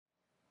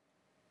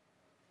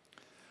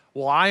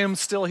Well, I am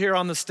still here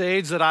on the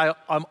stage that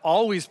I'm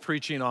always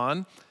preaching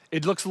on.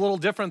 It looks a little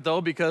different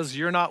though because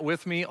you're not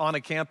with me on a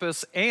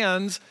campus,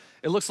 and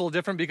it looks a little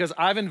different because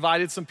I've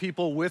invited some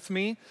people with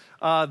me.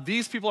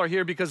 These people are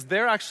here because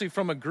they're actually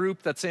from a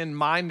group that's in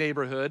my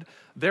neighborhood.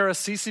 They're a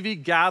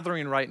CCV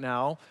gathering right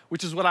now,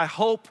 which is what I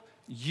hope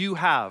you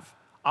have.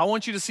 I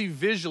want you to see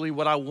visually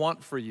what I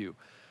want for you.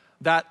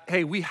 That,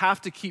 hey, we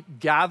have to keep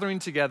gathering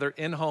together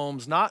in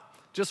homes, not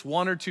just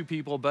one or two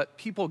people, but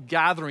people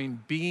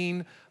gathering,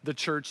 being the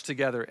church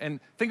together. And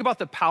think about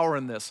the power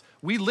in this.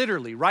 We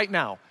literally, right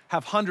now,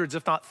 have hundreds,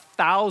 if not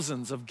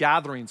thousands of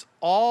gatherings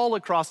all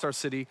across our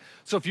city.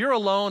 So if you're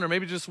alone, or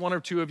maybe just one or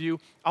two of you,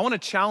 I want to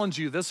challenge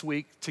you this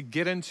week to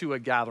get into a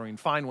gathering.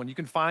 Find one. You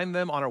can find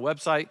them on our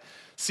website,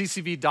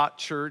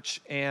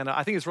 ccv.church, and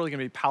I think it's really going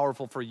to be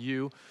powerful for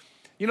you.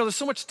 You know, there's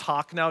so much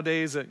talk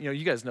nowadays,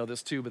 you guys know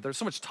this too, but there's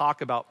so much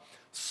talk about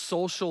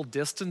social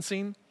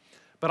distancing.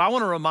 But I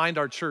want to remind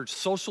our church,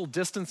 social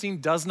distancing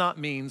does not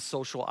mean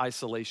social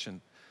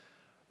isolation.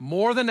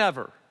 More than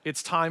ever,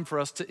 it's time for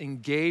us to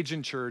engage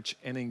in church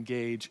and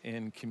engage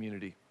in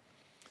community.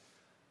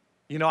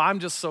 You know, I'm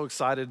just so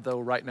excited though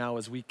right now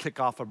as we kick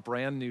off a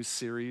brand new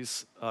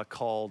series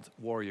called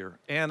Warrior.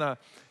 And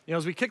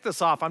as we kick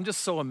this off, I'm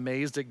just so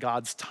amazed at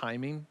God's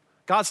timing.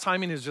 God's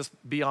timing is just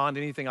beyond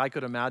anything I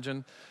could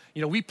imagine.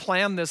 You know, we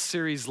planned this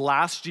series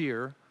last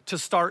year to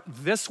start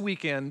this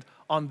weekend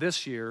on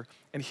this year,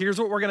 and here's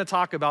what we're gonna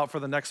talk about for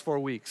the next 4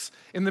 weeks.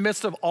 In the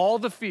midst of all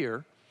the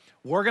fear,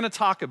 we're gonna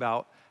talk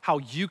about how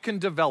you can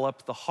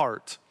develop the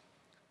heart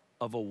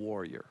of a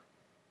warrior.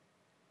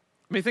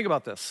 I mean, think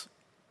about this.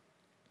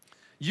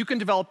 You can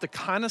develop the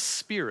kind of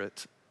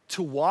spirit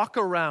to walk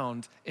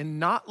around and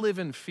not live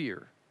in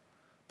fear,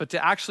 but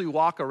to actually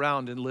walk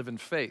around and live in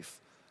faith,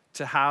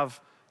 to have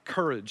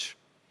courage.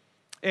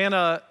 And,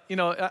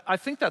 I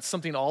think that's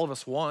something all of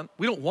us want.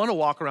 We don't want to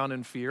walk around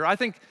in fear. I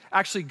think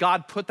actually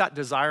God put that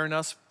desire in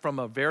us from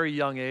a very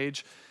young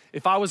age.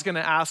 If I was going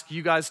to ask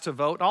you guys to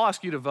vote, and I'll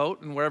ask you to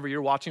vote, and wherever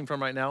you're watching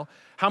from right now,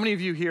 how many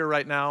of you here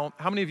right now,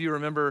 how many of you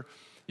remember,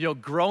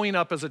 growing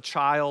up as a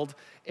child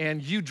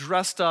and you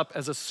dressed up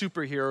as a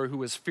superhero who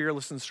was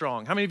fearless and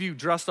strong? How many of you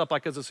dressed up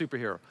like as a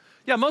superhero?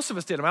 Yeah, most of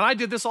us did. I mean, I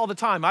did this all the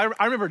time. I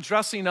remember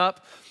dressing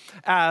up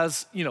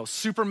as,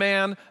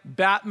 Superman,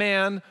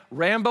 Batman,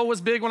 Rambo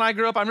was big when I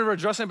grew up. I remember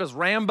dressing up as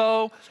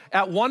Rambo.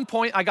 At one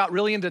point, I got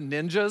really into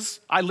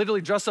ninjas. I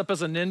literally dressed up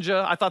as a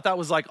ninja. I thought that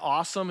was like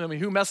awesome. I mean,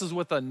 who messes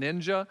with a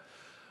ninja?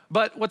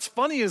 But what's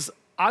funny is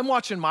I'm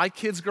watching my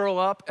kids grow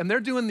up and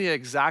they're doing the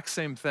exact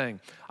same thing.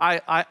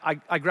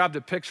 I grabbed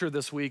a picture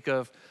this week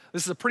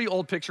this is a pretty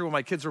old picture when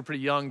my kids were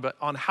pretty young, but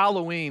on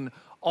Halloween,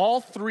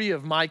 all three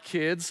of my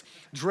kids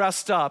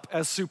dressed up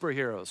as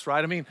superheroes,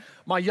 right? I mean,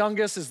 my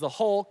youngest is the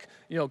Hulk,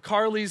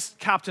 Carly's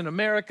Captain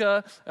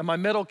America, and my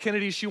middle,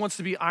 Kennedy, she wants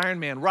to be Iron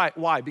Man, right?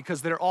 Why?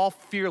 Because they're all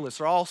fearless,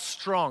 they're all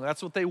strong,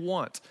 that's what they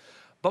want.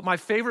 But my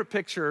favorite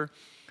picture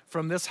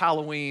from this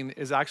Halloween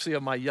is actually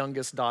of my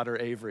youngest daughter,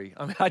 Avery.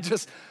 I mean,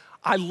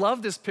 I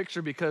love this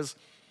picture because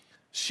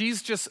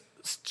she's just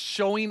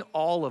showing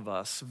all of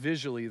us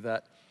visually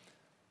that,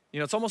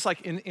 it's almost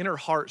like in her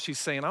heart, she's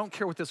saying, I don't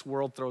care what this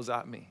world throws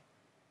at me.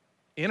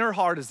 In her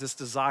heart is this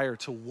desire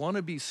to want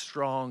to be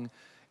strong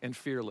and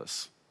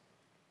fearless.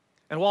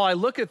 And while I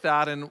look at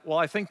that, and while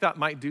I think that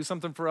might do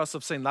something for us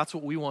of saying that's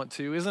what we want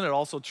too, isn't it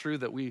also true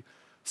that we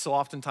so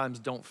oftentimes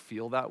don't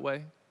feel that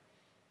way?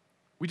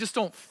 We just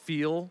don't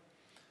feel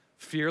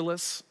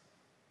fearless.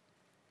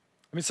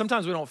 I mean,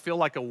 sometimes we don't feel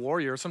like a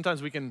warrior.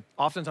 Sometimes we can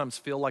oftentimes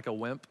feel like a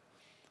wimp.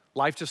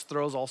 Life just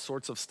throws all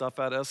sorts of stuff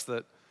at us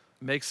that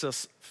makes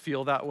us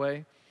feel that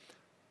way.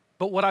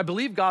 But what I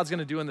believe God's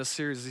gonna do in this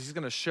series is he's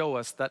gonna show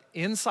us that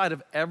inside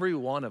of every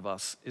one of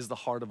us is the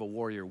heart of a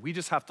warrior. We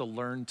just have to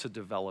learn to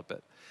develop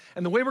it.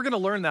 And the way we're gonna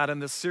learn that in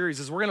this series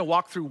is we're gonna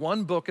walk through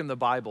one book in the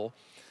Bible,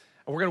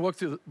 and we're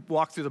gonna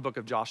walk through the book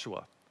of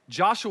Joshua.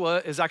 Joshua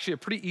is actually a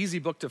pretty easy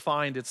book to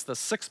find. It's the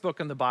sixth book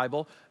in the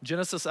Bible: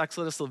 Genesis,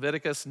 Exodus,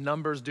 Leviticus,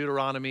 Numbers,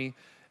 Deuteronomy,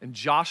 and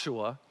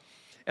Joshua.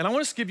 And I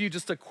want to give you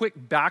just a quick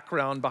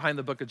background behind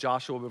the book of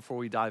Joshua before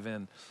we dive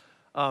in.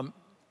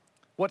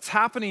 What's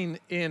happening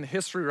in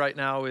history right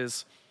now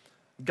is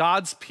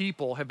God's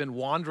people have been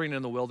wandering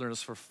in the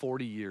wilderness for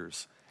 40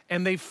 years.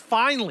 And they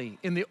finally,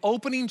 in the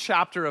opening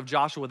chapter of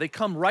Joshua, they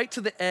come right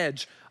to the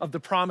edge of the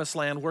promised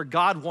land where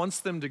God wants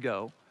them to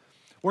go,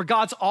 where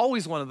God's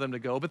always wanted them to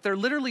go, but they're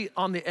literally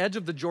on the edge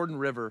of the Jordan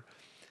River.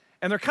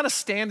 And they're kind of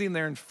standing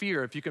there in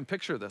fear, if you can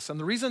picture this. And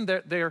the reason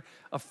they're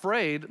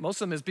afraid,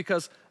 most of them, is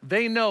because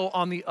they know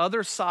on the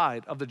other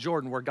side of the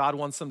Jordan where God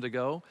wants them to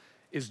go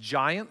is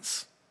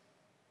giants,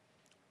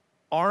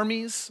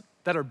 armies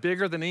that are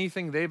bigger than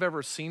anything they've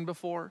ever seen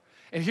before.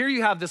 And here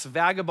you have this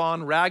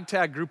vagabond,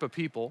 ragtag group of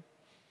people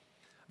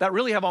that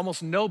really have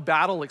almost no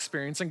battle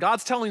experience. And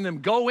God's telling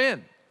them, go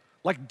in,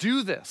 like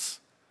do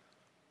this.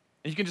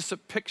 And you can just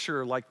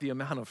picture like the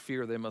amount of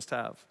fear they must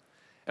have.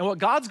 And what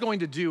God's going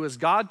to do is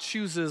God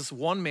chooses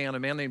one man, a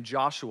man named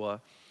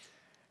Joshua,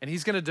 and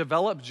he's gonna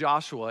develop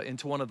Joshua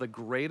into one of the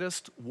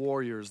greatest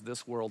warriors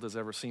this world has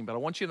ever seen. But I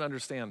want you to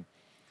understand,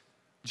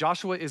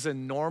 Joshua is a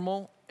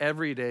normal,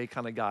 everyday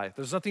kind of guy.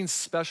 There's nothing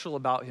special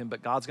about him,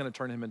 but God's gonna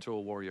turn him into a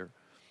warrior.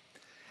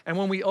 And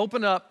when we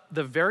open up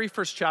the very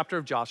first chapter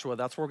of Joshua,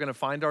 that's where we're gonna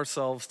find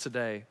ourselves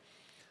today.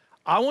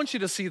 I want you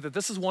to see that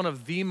this is one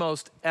of the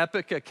most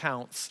epic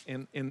accounts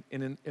in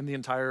the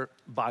entire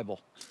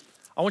Bible.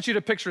 I want you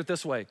to picture it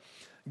this way.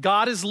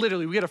 God is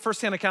literally, we get a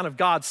firsthand account of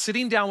God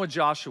sitting down with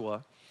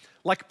Joshua,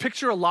 like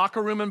picture a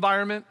locker room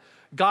environment.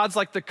 God's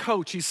like the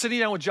coach. He's sitting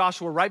down with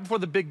Joshua right before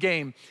the big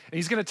game, and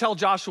he's gonna tell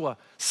Joshua,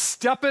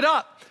 step it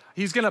up.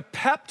 He's gonna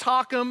pep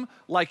talk him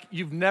like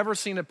you've never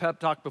seen a pep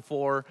talk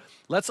before.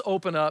 Let's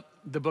open up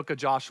the book of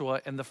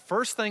Joshua, and the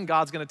first thing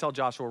God's gonna tell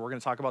Joshua, we're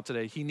gonna talk about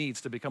today, he needs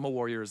to become a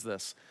warrior is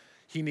this.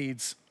 He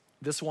needs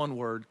this one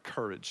word,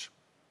 courage.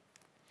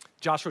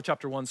 Joshua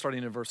chapter 1,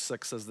 starting in verse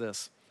 6 says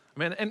this.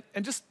 Man,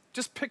 and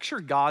just picture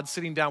God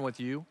sitting down with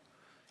you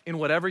in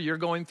whatever you're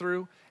going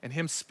through and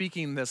him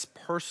speaking this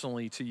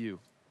personally to you.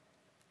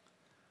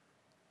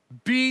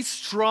 Be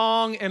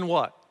strong and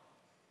what?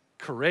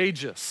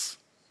 Courageous.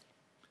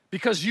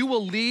 Because you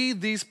will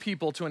lead these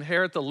people to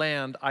inherit the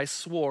land I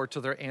swore to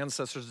their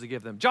ancestors to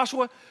give them.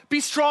 Joshua, be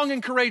strong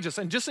and courageous.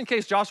 And just in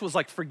case Joshua's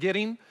like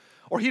forgetting,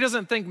 or he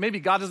doesn't think, maybe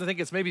God doesn't think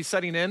it's maybe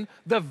setting in,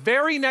 the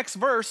very next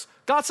verse,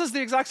 God says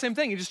the exact same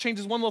thing. He just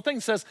changes one little thing.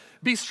 He says,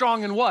 be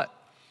strong and what?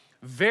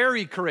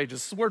 Very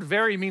courageous. The word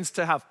very means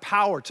to have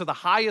power to the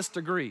highest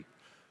degree.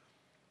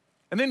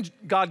 And then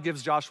God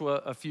gives Joshua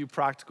a few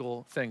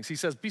practical things. He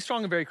says, be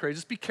strong and very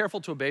courageous. Be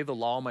careful to obey the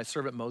law my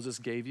servant Moses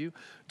gave you.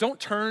 Don't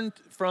turn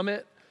from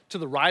it to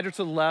the right or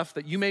to the left,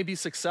 that you may be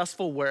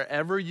successful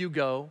wherever you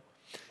go.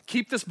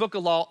 Keep this book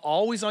of law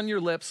always on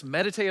your lips.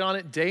 Meditate on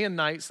it day and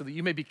night so that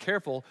you may be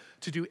careful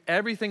to do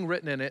everything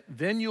written in it.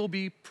 Then you'll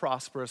be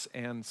prosperous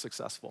and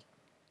successful.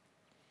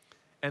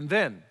 And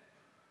then,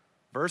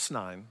 verse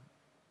 9,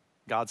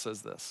 God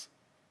says this,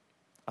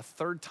 a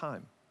third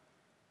time.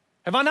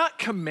 Have I not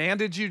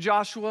commanded you,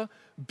 Joshua?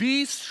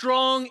 Be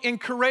strong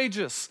and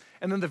courageous.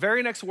 And then the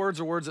very next words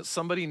are words that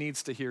somebody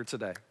needs to hear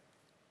today.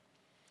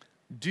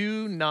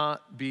 Do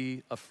not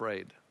be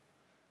afraid.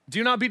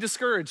 Do not be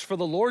discouraged, for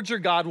the Lord your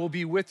God will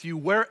be with you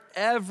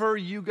wherever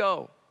you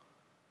go.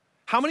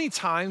 How many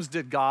times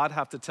did God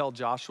have to tell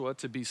Joshua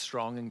to be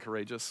strong and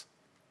courageous?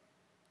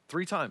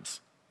 3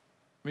 times.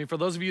 I mean, for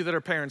those of you that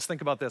are parents,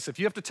 think about this. If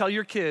you have to tell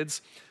your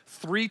kids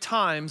 3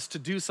 times to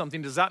do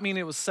something, does that mean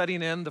it was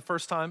setting in the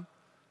first time?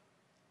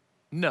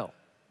 No.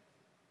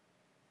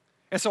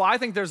 And so I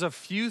think there's a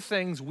few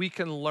things we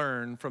can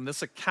learn from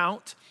this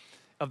account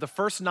of the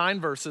first 9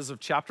 verses of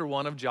chapter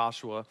 1 of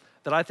Joshua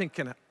that I think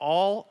can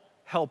all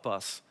help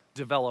us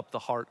develop the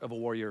heart of a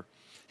warrior.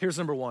 Here's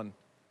number 1.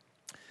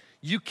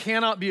 You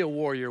cannot be a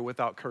warrior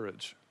without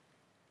courage.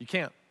 You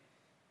can't.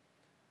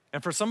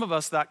 And for some of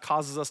us, that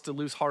causes us to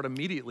lose heart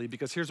immediately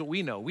because here's what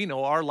we know. We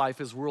know our life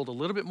is ruled a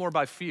little bit more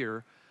by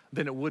fear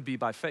than it would be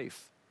by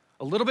faith.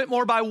 A little bit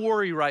more by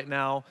worry right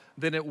now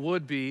than it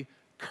would be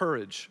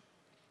courage.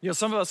 You know,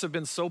 some of us have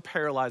been so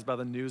paralyzed by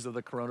the news of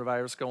the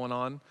coronavirus going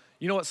on.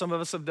 You know what some of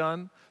us have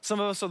done?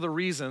 Some of us are the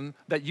reason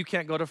that you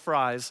can't go to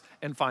Fry's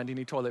and find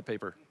any toilet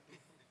paper.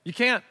 You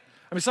can't.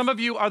 I mean, some of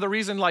you are the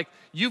reason, like,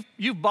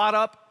 you've bought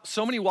up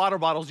so many water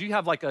bottles, you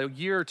have like a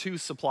year or 2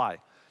 supply.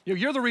 You know,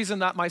 you're the reason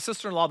that my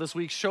sister-in-law this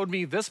week showed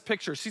me this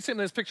picture. She sent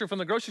me this picture from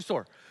the grocery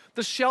store.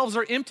 The shelves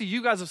are empty.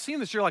 You guys have seen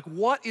this. You're like,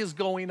 what is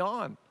going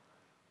on?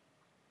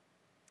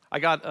 I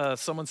got,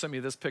 someone sent me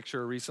this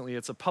picture recently.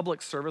 It's a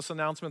public service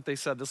announcement. They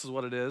said this is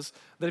what it is,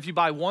 that if you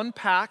buy 1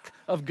 pack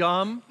of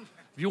gum,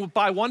 if you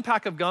buy 1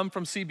 pack of gum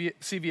from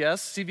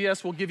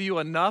CVS will give you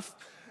enough,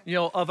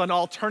 of an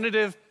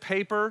alternative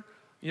paper,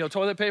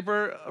 toilet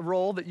paper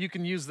roll that you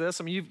can use this.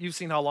 I mean, you've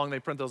seen how long they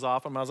print those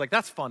off. And I was like,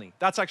 that's funny.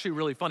 That's actually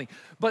really funny.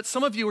 But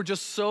some of you are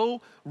just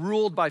so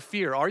ruled by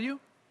fear. Are you?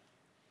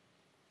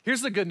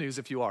 Here's the good news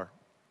if you are.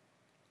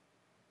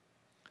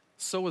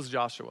 So was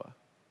Joshua.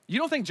 You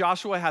don't think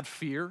Joshua had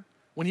fear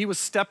when he was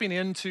stepping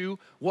into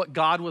what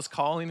God was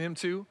calling him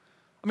to?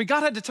 I mean,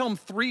 God had to tell him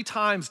 3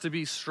 times to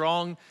be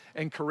strong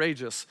and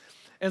courageous.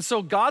 And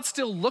so God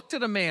still looked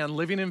at a man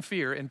living in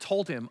fear and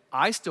told him,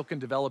 I still can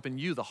develop in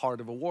you the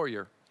heart of a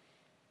warrior.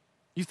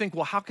 You think,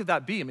 well, how could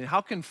that be? I mean,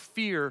 how can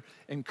fear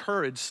and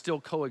courage still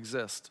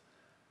coexist?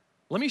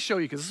 Let me show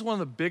you, because this is one of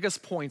the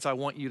biggest points I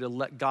want you to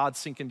let God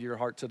sink into your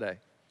heart today.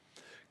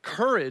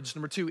 Courage,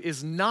 number 2,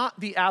 is not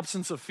the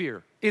absence of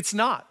fear. It's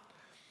not.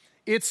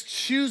 It's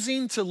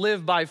choosing to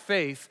live by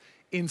faith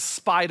in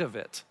spite of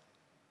it.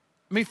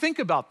 I mean, think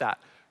about that.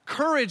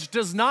 Courage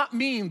does not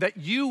mean that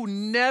you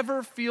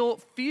never feel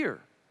fear.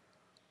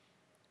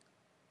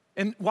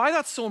 And why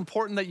that's so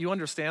important that you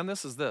understand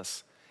this is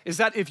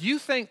that if you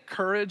think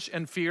courage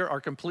and fear are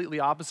completely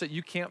opposite,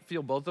 you can't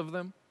feel both of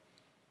them,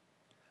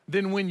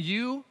 then when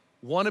you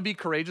want to be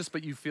courageous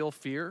but you feel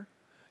fear,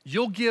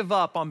 you'll give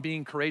up on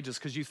being courageous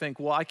because you think,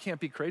 well, I can't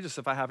be courageous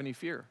if I have any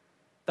fear.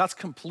 That's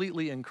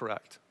completely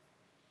incorrect.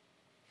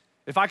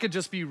 If I could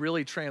just be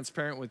really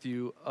transparent with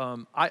you,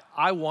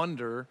 I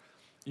wonder,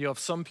 if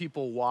some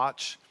people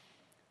watch,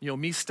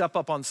 me step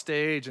up on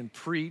stage and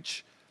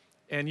preach,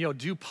 and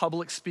do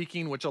public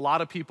speaking, which a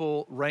lot of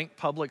people rank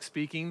public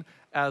speaking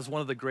as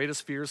one of the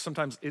greatest fears.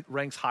 Sometimes it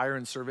ranks higher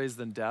in surveys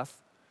than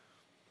death.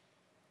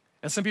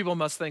 And some people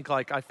must think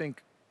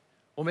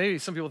well, maybe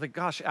some people think,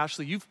 gosh,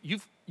 Ashley,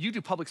 you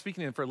do public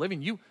speaking for a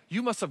living.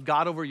 You must have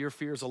got over your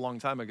fears a long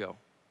time ago.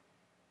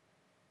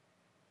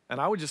 And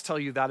I would just tell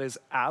you that is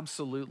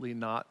absolutely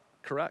not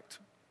correct.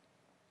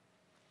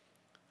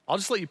 I'll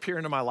just let you peer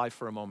into my life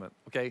for a moment,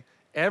 okay?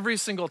 Every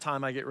single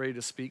time I get ready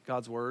to speak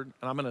God's word,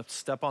 and I'm gonna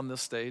step on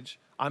this stage,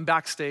 I'm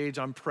backstage,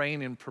 I'm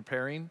praying and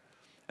preparing,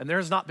 and there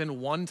has not been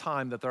one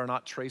time that there are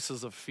not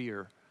traces of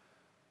fear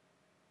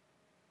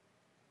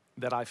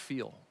that I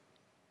feel.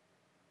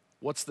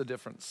 What's the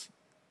difference?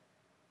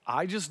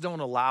 I just don't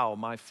allow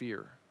my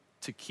fear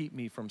to keep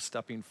me from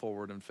stepping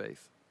forward in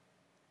faith.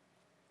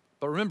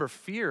 But remember,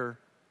 fear,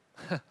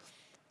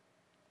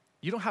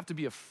 you don't have to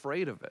be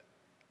afraid of it.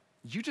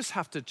 You just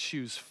have to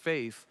choose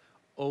faith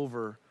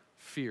over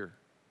fear.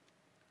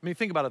 I mean,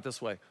 think about it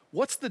this way.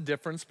 What's the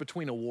difference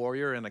between a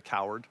warrior and a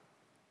coward?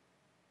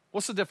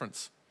 What's the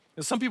difference?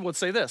 And some people would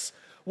say this,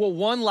 well,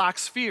 one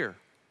lacks fear.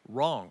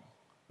 Wrong.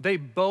 They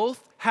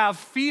both have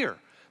fear.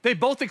 They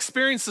both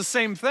experience the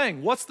same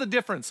thing. What's the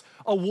difference?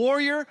 A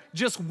warrior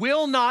just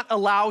will not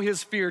allow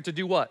his fear to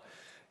do what?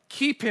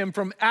 Keep him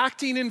from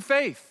acting in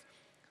faith.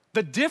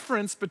 The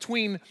difference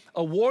between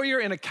a warrior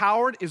and a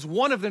coward is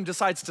one of them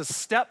decides to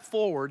step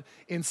forward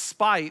in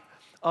spite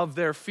of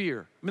their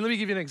fear. I mean, let me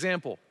give you an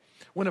example.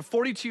 When a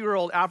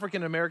 42-year-old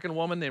African-American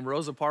woman named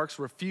Rosa Parks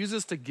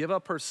refuses to give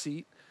up her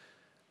seat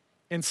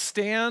and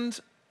stand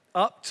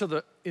up to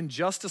the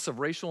injustice of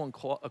racial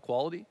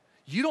equality,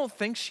 you don't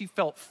think she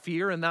felt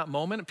fear in that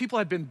moment? People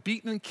had been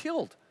beaten and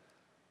killed.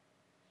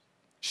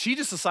 She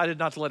just decided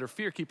not to let her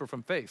fear keep her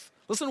from faith.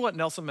 Listen to what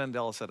Nelson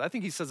Mandela said. I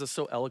think he says this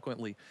so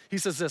eloquently. He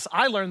says this,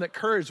 I learned that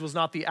courage was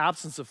not the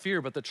absence of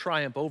fear, but the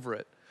triumph over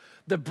it.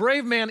 The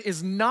brave man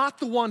is not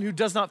the one who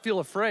does not feel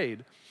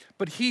afraid,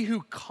 but he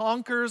who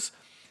conquers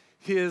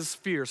his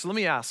fear. So let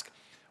me ask,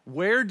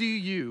 where do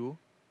you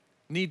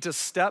need to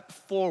step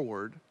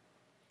forward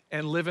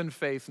and live in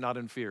faith, not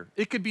in fear?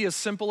 It could be as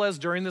simple as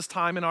during this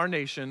time in our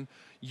nation,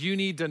 you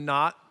need to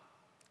not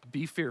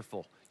be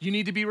fearful. You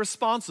need to be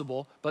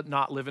responsible, but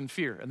not live in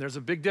fear. And there's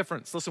a big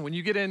difference. Listen, when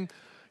you get in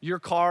your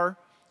car,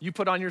 you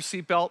put on your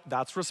seatbelt,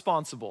 that's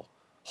responsible.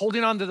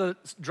 Holding onto the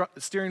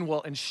steering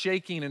wheel and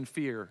shaking in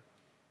fear,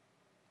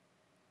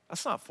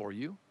 that's not for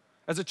you.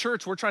 As a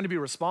church, we're trying to be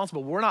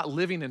responsible. We're not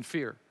living in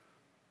fear.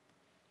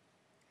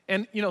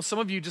 And some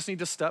of you just need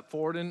to step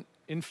forward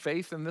in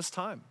faith in this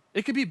time.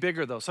 It could be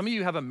bigger though. Some of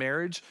you have a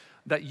marriage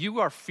that you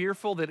are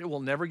fearful that it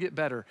will never get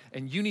better,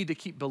 and you need to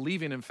keep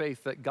believing in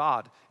faith that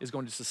God is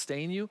going to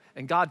sustain you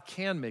and God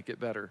can make it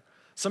better.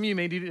 Some of you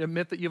may need to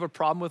admit that you have a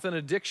problem with an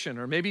addiction,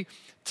 or maybe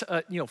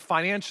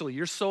financially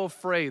you're so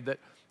afraid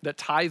that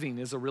tithing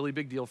is a really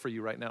big deal for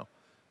you right now.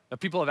 Now,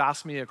 people have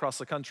asked me across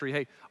the country,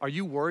 hey, are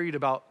you worried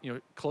about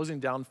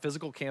closing down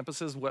physical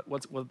campuses,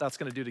 what that's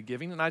gonna do to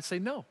giving? And I'd say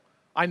no.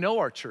 I know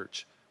our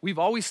church. We've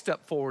always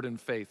stepped forward in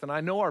faith, and I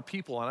know our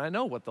people, and I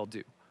know what they'll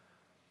do.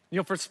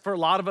 For a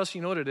lot of us,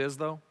 you know what it is,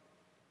 though?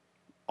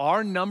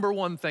 Our number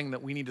one thing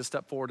that we need to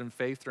step forward in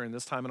faith during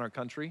this time in our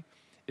country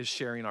is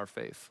sharing our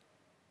faith.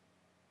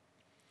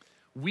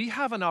 We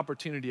have an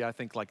opportunity, I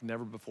think, like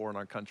never before in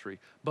our country.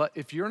 But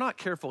if you're not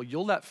careful,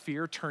 you'll let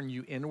fear turn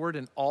you inward,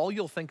 and all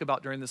you'll think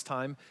about during this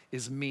time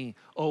is me.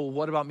 Oh,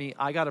 what about me?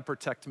 I got to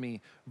protect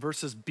me.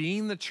 Versus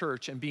being the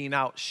church and being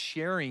out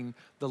sharing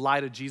the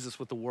light of Jesus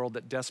with the world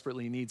that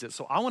desperately needs it.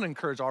 So I want to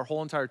encourage our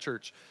whole entire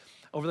church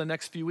over the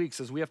next few weeks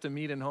as we have to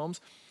meet in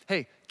homes.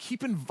 Hey,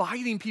 keep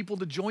inviting people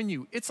to join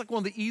you. It's like one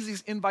of the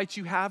easiest invites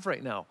you have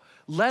right now.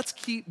 Let's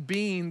keep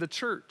being the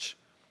church.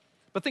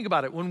 But think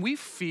about it. When we have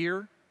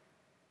fear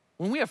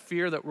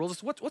that rules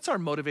us, what's our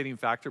motivating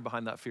factor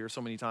behind that fear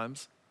so many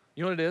times?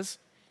 You know what it is?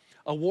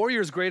 A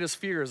warrior's greatest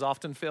fear is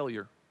often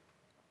failure.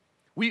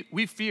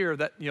 We fear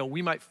that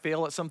we might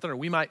fail at something or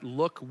we might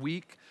look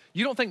weak.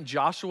 You don't think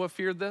Joshua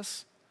feared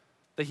this?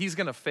 That he's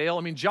gonna fail?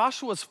 I mean,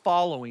 Joshua's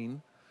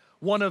following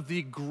one of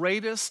the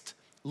greatest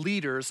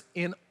leaders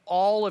in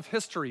all of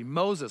history,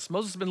 Moses.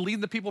 Moses has been leading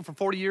the people for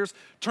 40 years,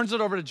 turns it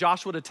over to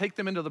Joshua to take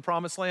them into the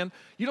promised land.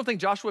 You don't think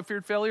Joshua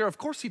feared failure? Of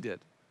course he did.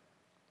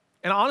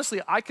 And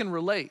honestly, I can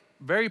relate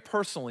very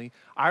personally.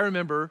 I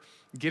remember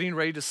getting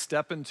ready to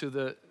step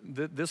into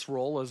this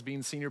role as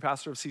being senior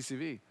pastor of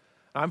CCV.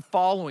 I'm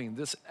following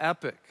this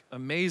epic,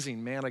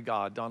 amazing man of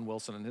God, Don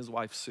Wilson, and his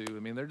wife, Sue. I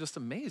mean, they're just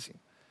amazing.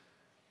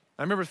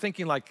 I remember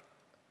thinking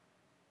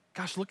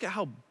gosh, look at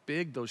how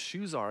big those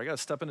shoes are. I got to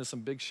step into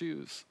some big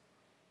shoes.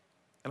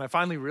 And I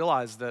finally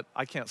realized that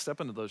I can't step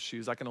into those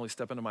shoes. I can only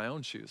step into my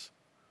own shoes.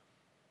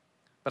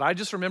 But I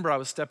just remember I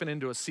was stepping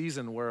into a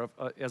season where,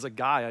 as a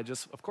guy,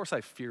 of course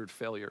I feared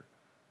failure.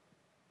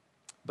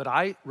 But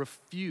I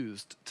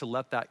refused to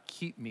let that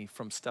keep me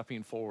from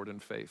stepping forward in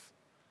faith.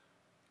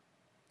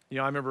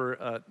 I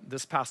remember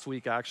this past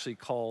week, I actually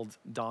called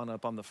Don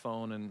up on the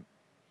phone, and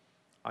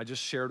I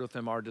just shared with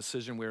him our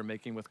decision we were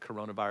making with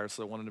coronavirus,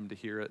 so I wanted him to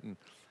hear it. And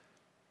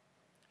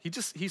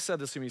he said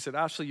this to me, he said,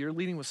 Ashley, you're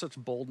leading with such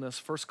boldness,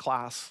 first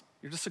class.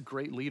 You're just a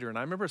great leader. And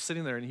I remember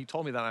sitting there and he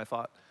told me that and I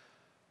thought,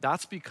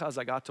 that's because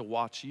I got to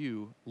watch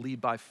you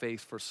lead by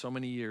faith for so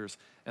many years.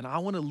 And I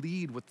want to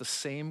lead with the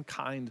same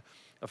kind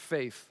of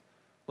faith.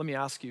 Let me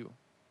ask you,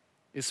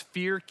 is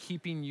fear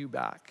keeping you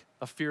back?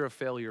 A fear of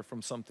failure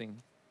from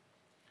something?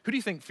 Who do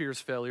you think fears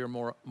failure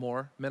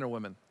more, men or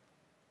women?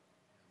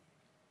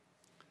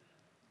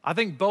 I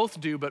think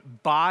both do,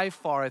 but by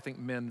far I think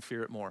men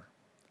fear it more.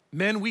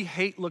 Men, we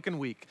hate looking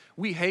weak.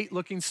 We hate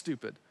looking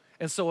stupid.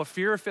 And so a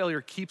fear of failure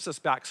keeps us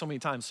back so many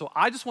times. So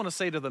I just want to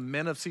say to the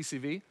men of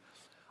CCV,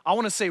 I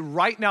want to say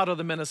right now to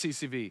the men of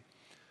CCV,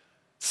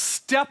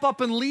 step up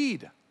and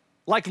lead.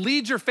 Like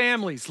lead your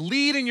families,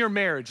 lead in your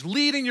marriage,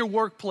 lead in your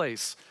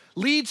workplace,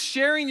 lead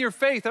sharing your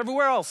faith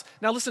everywhere else.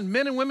 Now listen,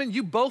 men and women,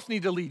 you both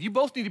need to lead. You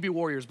both need to be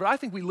warriors. But I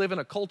think we live in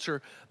a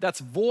culture that's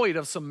void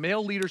of some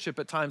male leadership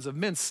at times, of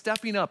men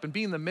stepping up and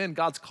being the men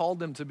God's called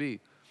them to be.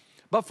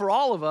 But for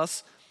all of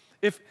us,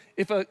 if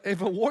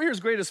a warrior's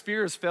greatest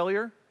fear is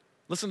failure,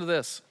 listen to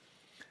this.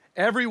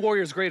 Every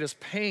warrior's greatest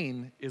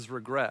pain is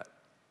regret.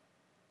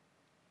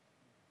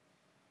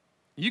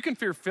 You can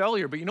fear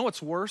failure, but you know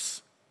what's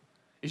worse?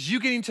 Is you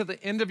getting to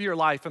the end of your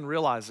life and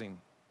realizing,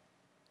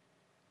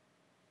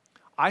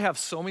 I have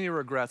so many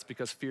regrets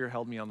because fear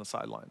held me on the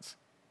sidelines.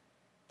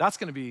 That's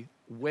gonna be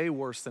way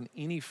worse than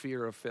any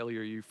fear of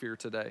failure you fear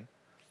today.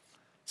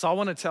 So I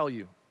wanna tell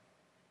you,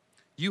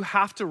 you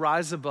have to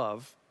rise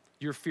above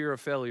your fear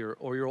of failure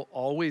or you'll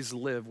always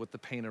live with the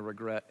pain of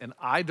regret. And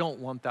I don't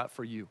want that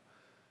for you.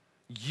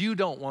 You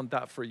don't want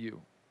that for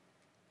you.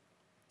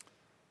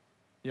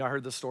 I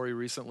heard the story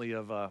recently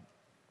of a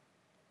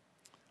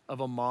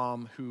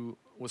mom who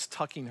was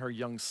tucking her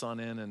young son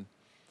in, and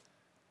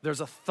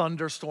there's a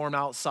thunderstorm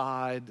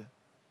outside,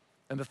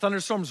 and the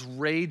thunderstorm's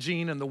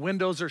raging, and the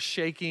windows are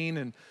shaking,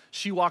 and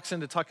she walks in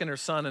to tuck in her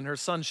son, and her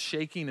son's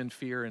shaking in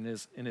fear in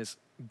his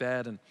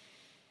bed, and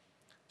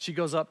she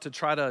goes up to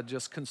try to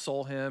just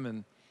console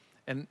him,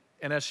 and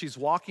as she's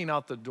walking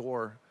out the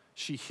door,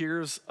 she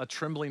hears a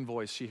trembling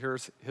voice. She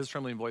hears his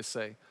trembling voice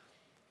say,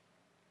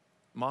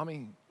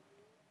 "Mommy,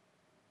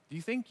 do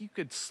you think you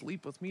could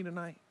sleep with me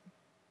tonight?"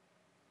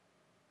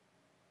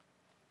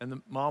 And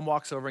the mom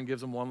walks over and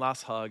gives him one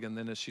last hug, and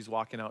then as she's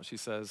walking out, she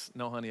says,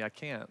 "No, honey, I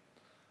can't.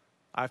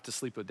 I have to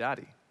sleep with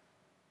Daddy."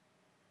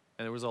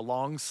 And there was a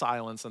long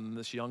silence, and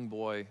this young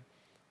boy,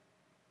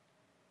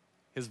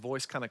 his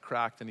voice kind of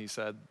cracked, and he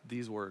said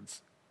these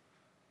words,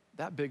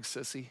 "That big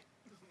sissy."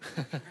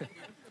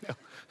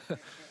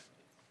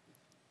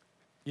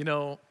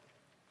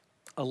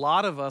 A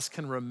lot of us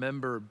can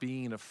remember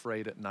being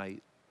afraid at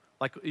night.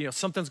 Like,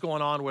 something's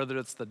going on, whether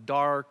it's the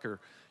dark or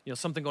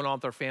something going on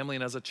with our family.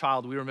 And as a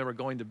child, we remember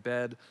going to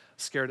bed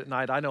scared at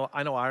night. I know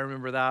I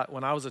remember that.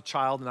 When I was a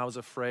child and I was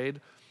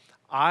afraid,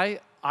 I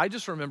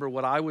just remember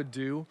what I would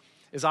do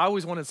is I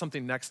always wanted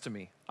something next to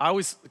me. I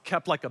always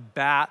kept like a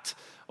bat.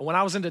 When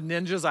I was into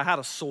ninjas, I had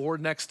a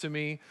sword next to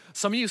me.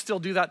 Some of you still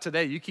do that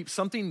today. You keep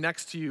something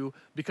next to you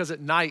because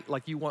at night,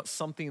 like you want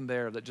something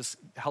there that just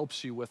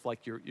helps you with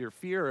like your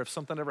fear if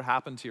something ever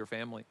happened to your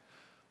family.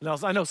 Now,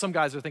 I know some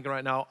guys are thinking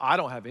right now, I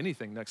don't have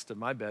anything next to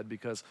my bed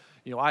because,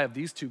 I have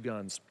these two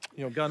guns.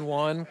 Gun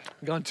one,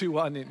 gun two,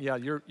 one. And yeah,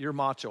 you're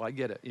macho. I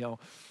get it,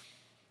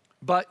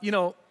 But,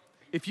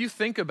 if you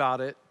think about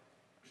it,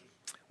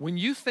 when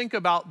you think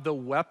about the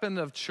weapon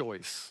of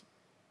choice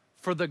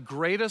for the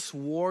greatest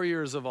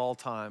warriors of all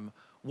time,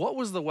 what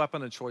was the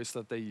weapon of choice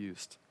that they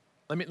used?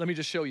 Let me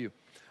just show you.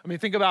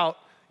 Think about,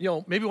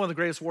 maybe one of the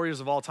greatest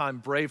warriors of all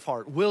time,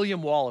 Braveheart,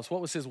 William Wallace.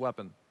 What was his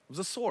weapon? It was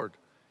a sword.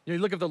 You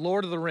look at the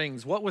Lord of the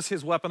Rings. What was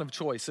his weapon of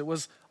choice? It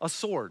was a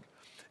sword.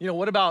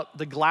 What about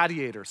the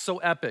Gladiator? So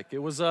epic. It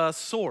was a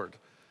sword,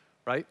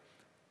 right?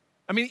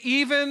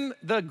 Even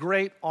the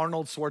great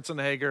Arnold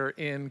Schwarzenegger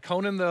in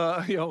Conan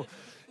the,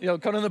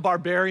 Conan the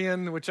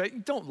Barbarian, which I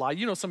don't lie.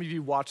 Some of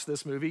you watched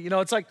this movie.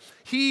 It's like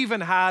he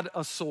even had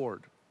a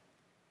sword.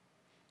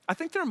 I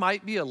think there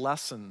might be a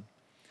lesson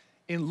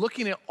in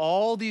looking at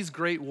all these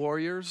great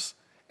warriors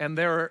and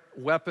their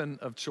weapon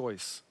of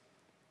choice.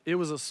 It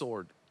was a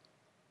sword.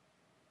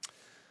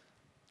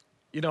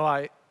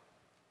 I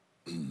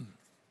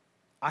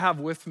have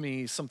with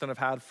me something I've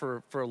had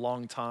for a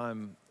long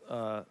time.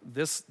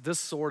 This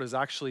sword is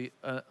actually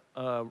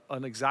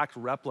an exact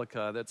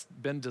replica that's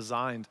been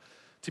designed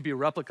to be a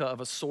replica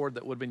of a sword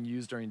that would have been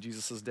used during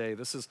Jesus' day.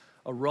 This is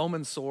a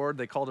Roman sword.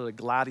 They called it a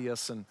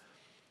gladius, and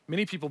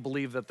many people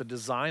believe that the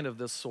design of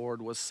this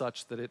sword was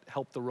such that it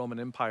helped the Roman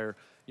Empire,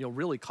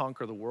 really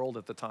conquer the world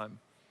at the time.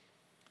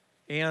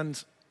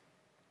 And,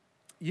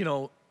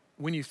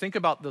 when you think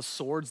about the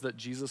swords that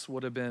Jesus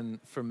would have been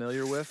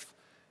familiar with,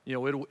 it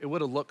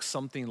would have looked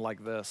something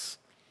like this.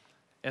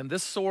 And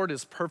this sword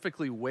is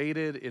perfectly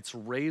weighted. It's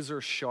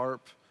razor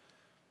sharp.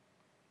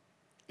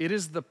 It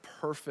is the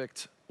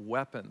perfect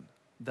weapon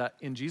that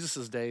in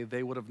Jesus' day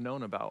they would have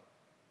known about.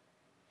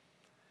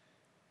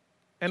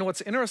 And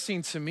what's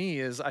interesting to me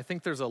is I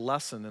think there's a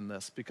lesson in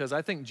this because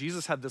I think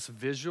Jesus had this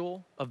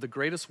visual of the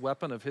greatest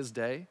weapon of his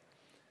day.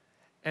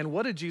 And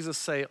what did Jesus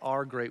say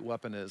our great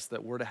weapon is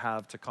that we're to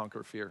have to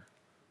conquer fear?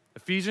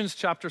 Ephesians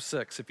chapter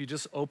 6. If you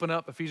just open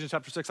up Ephesians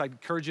chapter 6, I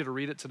encourage you to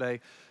read it today.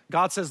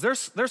 God says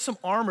there's some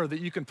armor that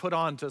you can put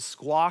on to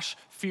squash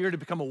fear, to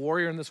become a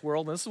warrior in this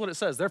world. And this is what it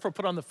says. Therefore,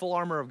 put on the full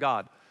armor of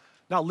God.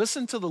 Now,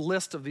 listen to the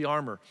list of the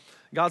armor.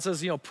 God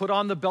says, put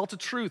on the belt of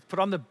truth, put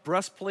on the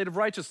breastplate of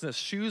righteousness,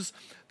 shoes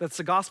that's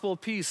the gospel of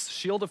peace,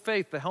 shield of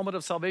faith, the helmet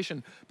of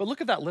salvation. But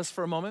look at that list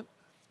for a moment.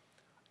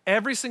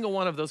 Every single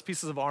one of those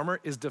pieces of armor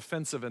is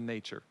defensive in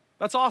nature.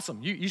 That's awesome.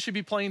 You should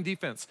be playing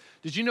defense.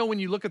 Did you know when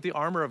you look at the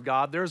armor of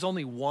God, there's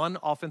only one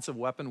offensive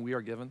weapon we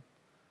are given?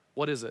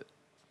 What is it?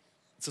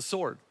 It's a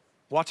sword.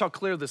 Watch how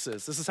clear this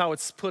is. This is how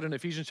it's put in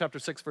Ephesians chapter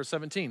 6, verse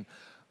 17.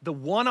 The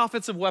one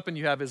offensive weapon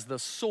you have is the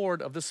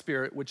sword of the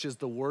Spirit, which is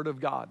the word of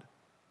God.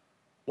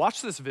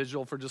 Watch this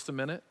visual for just a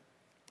minute.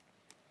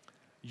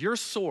 Your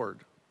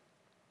sword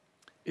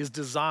is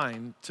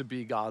designed to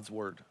be God's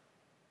word.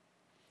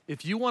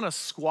 If you want to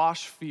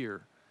squash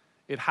fear,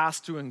 it has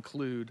to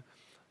include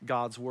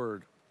God's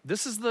word.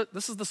 This is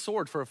the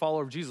sword for a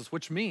follower of Jesus,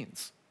 which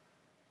means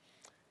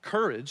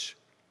courage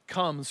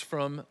comes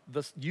from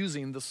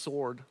using the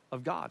sword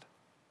of God.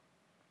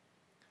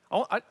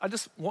 I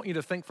just want you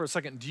to think for a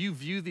second, do you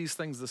view these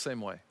things the same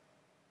way?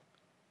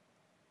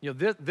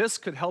 This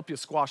could help you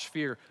squash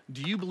fear.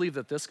 Do you believe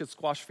that this could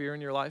squash fear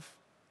in your life?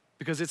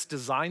 Because it's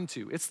designed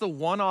to. It's the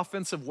one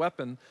offensive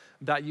weapon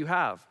that you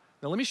have.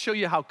 Now let me show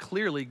you how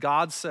clearly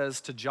God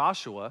says to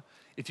Joshua,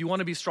 if you want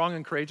to be strong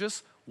and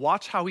courageous,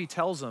 watch how he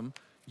tells him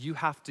you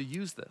have to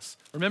use this.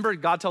 Remember,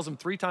 God tells him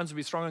 3 times to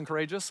be strong and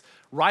courageous.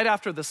 Right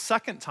after the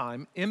second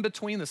time, in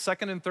between the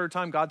second and third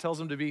time, God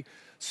tells him to be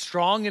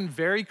strong and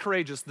very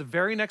courageous. The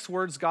very next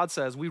words God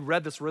says, we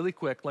read this really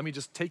quick. Let me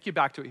just take you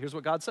back to it. Here's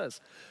what God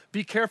says.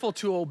 Be careful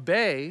to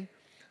obey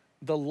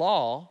the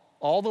law,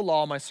 all the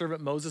law my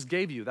servant Moses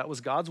gave you. That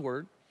was God's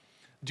word.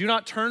 Do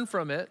not turn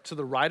from it to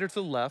the right or to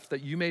the left,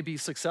 that you may be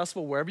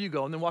successful wherever you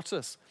go. And then watch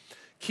this.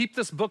 Keep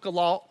this book of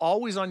law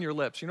always on your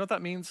lips. You know what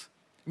that means?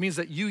 It means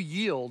that you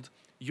yield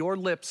your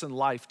lips and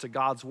life to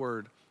God's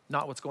word,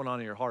 not what's going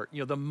on in your heart.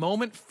 The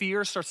moment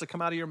fear starts to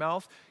come out of your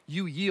mouth,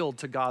 you yield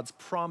to God's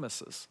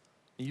promises.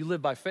 And you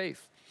live by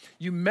faith.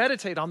 You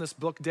meditate on this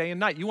book day and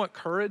night. You want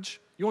courage?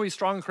 You want to be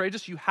strong and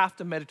courageous? You have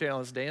to meditate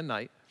on this day and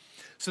night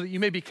so that you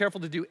may be careful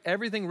to do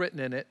everything written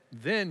in it.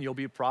 Then you'll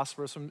be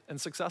prosperous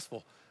and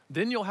successful.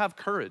 Then you'll have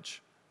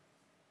courage.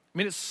 I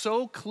mean, it's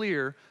so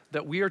clear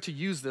that we are to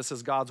use this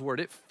as God's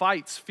word. It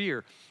fights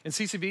fear. And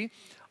CCV,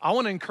 I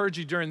want to encourage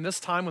you during this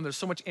time when there's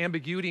so much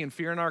ambiguity and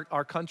fear in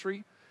our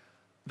country,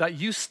 that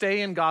you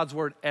stay in God's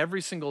word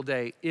every single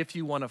day if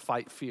you want to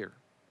fight fear.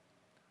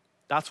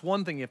 That's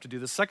one thing you have to do.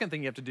 The second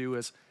thing you have to do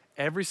is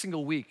every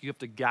single week you have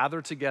to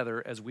gather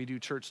together as we do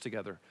church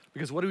together.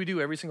 Because what do we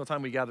do every single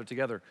time we gather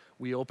together?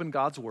 We open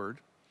God's word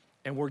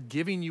and we're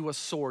giving you a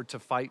sword to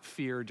fight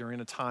fear during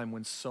a time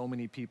when so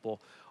many people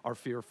are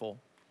fearful.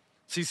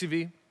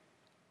 CCV,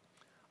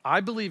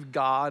 I believe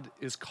God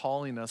is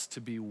calling us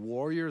to be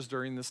warriors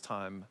during this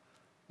time,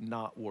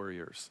 not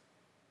warriors.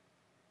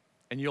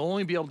 And you'll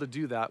only be able to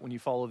do that when you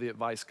follow the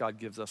advice God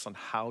gives us on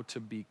how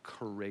to be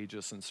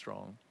courageous and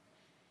strong.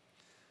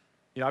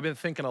 I've been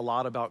thinking a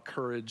lot about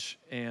courage,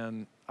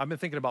 and I've been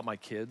thinking about my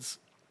kids.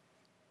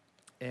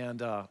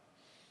 And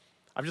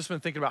I've just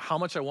been thinking about how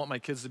much I want my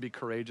kids to be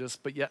courageous,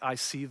 but yet I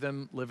see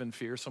them live in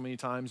fear so many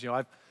times.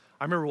 I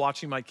remember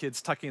watching my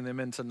kids, tucking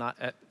them into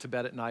to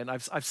bed at night, and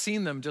I've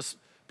seen them just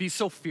be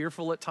so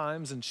fearful at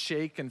times and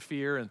shake in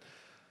fear. And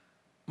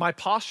my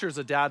posture as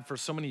a dad for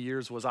so many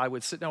years was I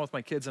would sit down with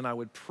my kids and I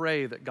would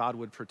pray that God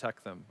would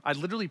protect them. I'd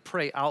literally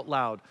pray out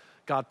loud,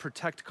 God,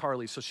 protect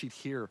Carly, so she'd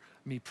hear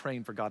me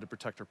praying for God to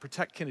protect her.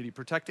 Protect Kennedy,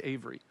 protect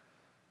Avery.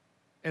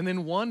 And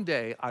then one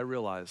day I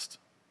realized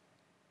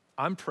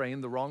I'm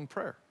praying the wrong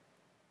prayer.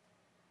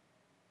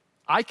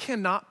 I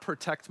cannot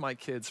protect my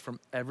kids from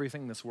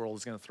everything this world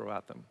is going to throw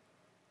at them.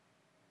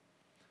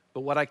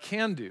 But what I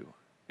can do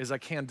is I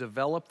can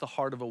develop the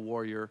heart of a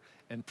warrior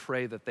and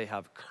pray that they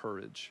have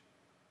courage.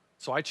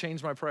 So I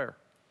changed my prayer.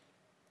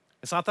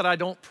 It's not that I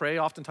don't pray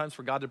oftentimes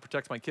for God to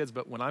protect my kids,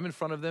 but when I'm in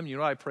front of them, you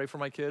know what I pray for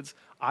my kids?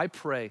 I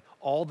pray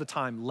all the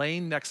time,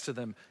 laying next to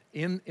them,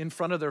 in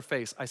front of their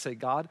face. I say,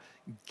 God,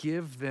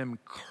 give them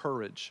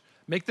courage.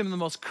 Make them the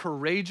most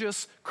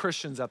courageous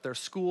Christians at their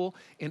school,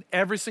 in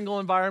every single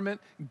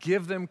environment.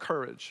 Give them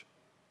courage.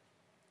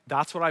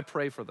 That's what I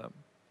pray for them.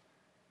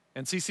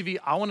 And CCV,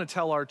 I want to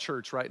tell our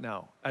church right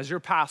now, as your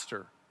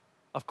pastor,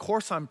 of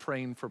course I'm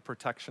praying for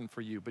protection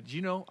for you, but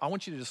I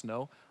want you to just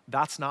know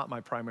that's not my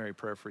primary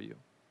prayer for you.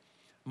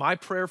 My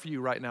prayer for you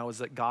right now is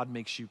that God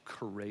makes you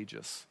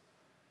courageous.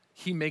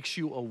 He makes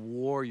you a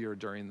warrior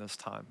during this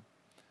time.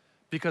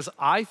 Because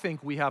I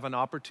think we have an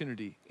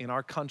opportunity in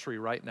our country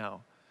right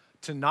now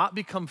to not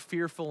become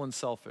fearful and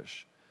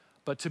selfish,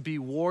 but to be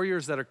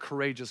warriors that are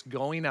courageous,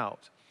 going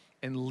out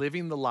and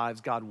living the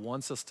lives God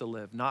wants us to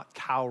live, not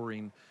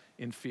cowering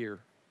in fear.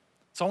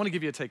 So I want to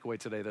give you a takeaway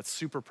today that's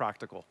super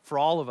practical for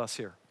all of us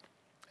here.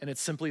 And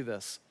it's simply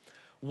this.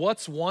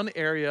 What's one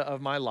area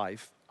of my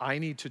life I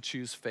need to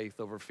choose faith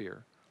over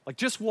fear? Like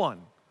just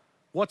one.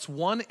 What's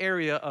one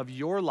area of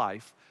your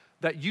life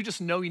that you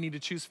just know you need to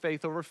choose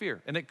faith over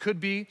fear. And it could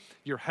be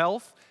your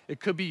health. It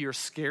could be you're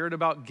scared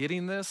about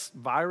getting this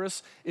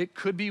virus. It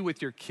could be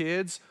with your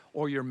kids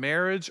or your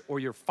marriage or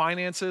your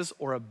finances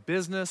or a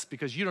business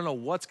because you don't know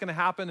what's gonna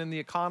happen in the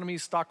economy,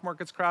 stock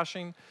market's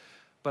crashing.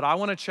 But I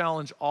wanna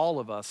challenge all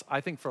of us. I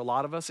think for a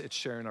lot of us, it's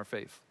sharing our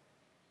faith.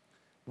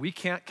 We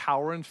can't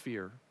cower in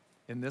fear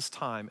in this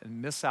time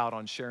and miss out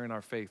on sharing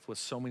our faith with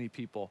so many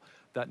people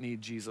that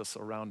need Jesus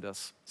around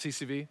us.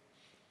 CCV,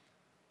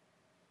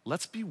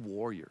 let's be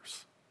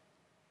warriors.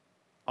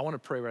 I want to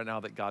pray right now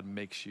that God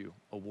makes you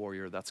a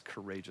warrior that's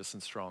courageous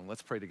and strong.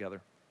 Let's pray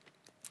together.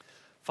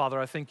 Father,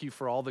 I thank you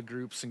for all the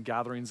groups and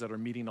gatherings that are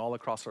meeting all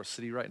across our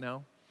city right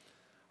now.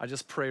 I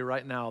just pray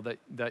right now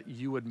that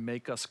you would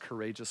make us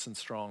courageous and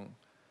strong.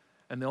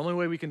 And the only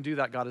way we can do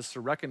that, God, is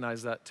to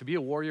recognize that to be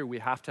a warrior, we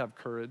have to have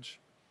courage.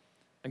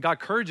 And God,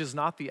 courage is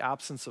not the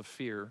absence of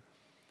fear.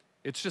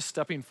 It's just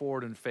stepping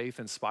forward in faith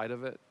in spite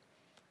of it.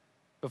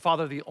 But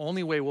Father, the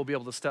only way we'll be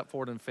able to step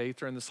forward in faith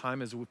during this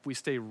time is if we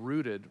stay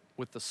rooted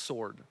with the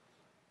sword,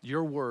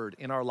 your word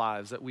in our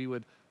lives, that we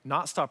would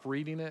not stop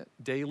reading it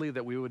daily,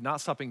 that we would not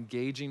stop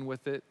engaging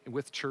with it,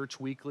 with church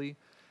weekly.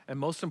 And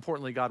most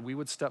importantly, God, we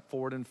would step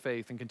forward in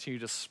faith and continue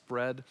to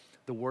spread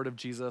the word of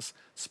Jesus,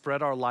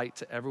 spread our light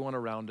to everyone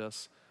around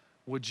us.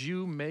 Would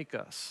you make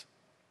us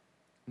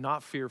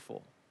not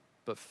fearful,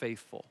 but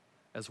faithful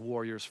as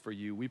warriors for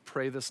you? We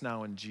pray this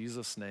now in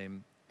Jesus'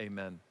 name,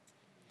 amen.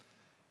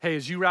 Hey,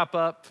 as you wrap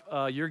up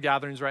your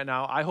gatherings right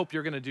now, I hope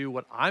you're gonna do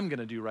what I'm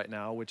gonna do right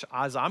now, which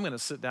is I'm gonna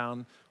sit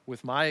down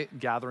with my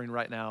gathering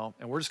right now,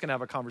 and we're just gonna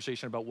have a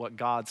conversation about what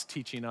God's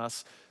teaching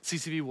us.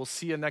 CCV, we'll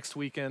see you next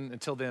weekend.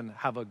 Until then,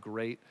 have a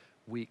great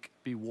week.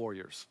 Be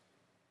warriors.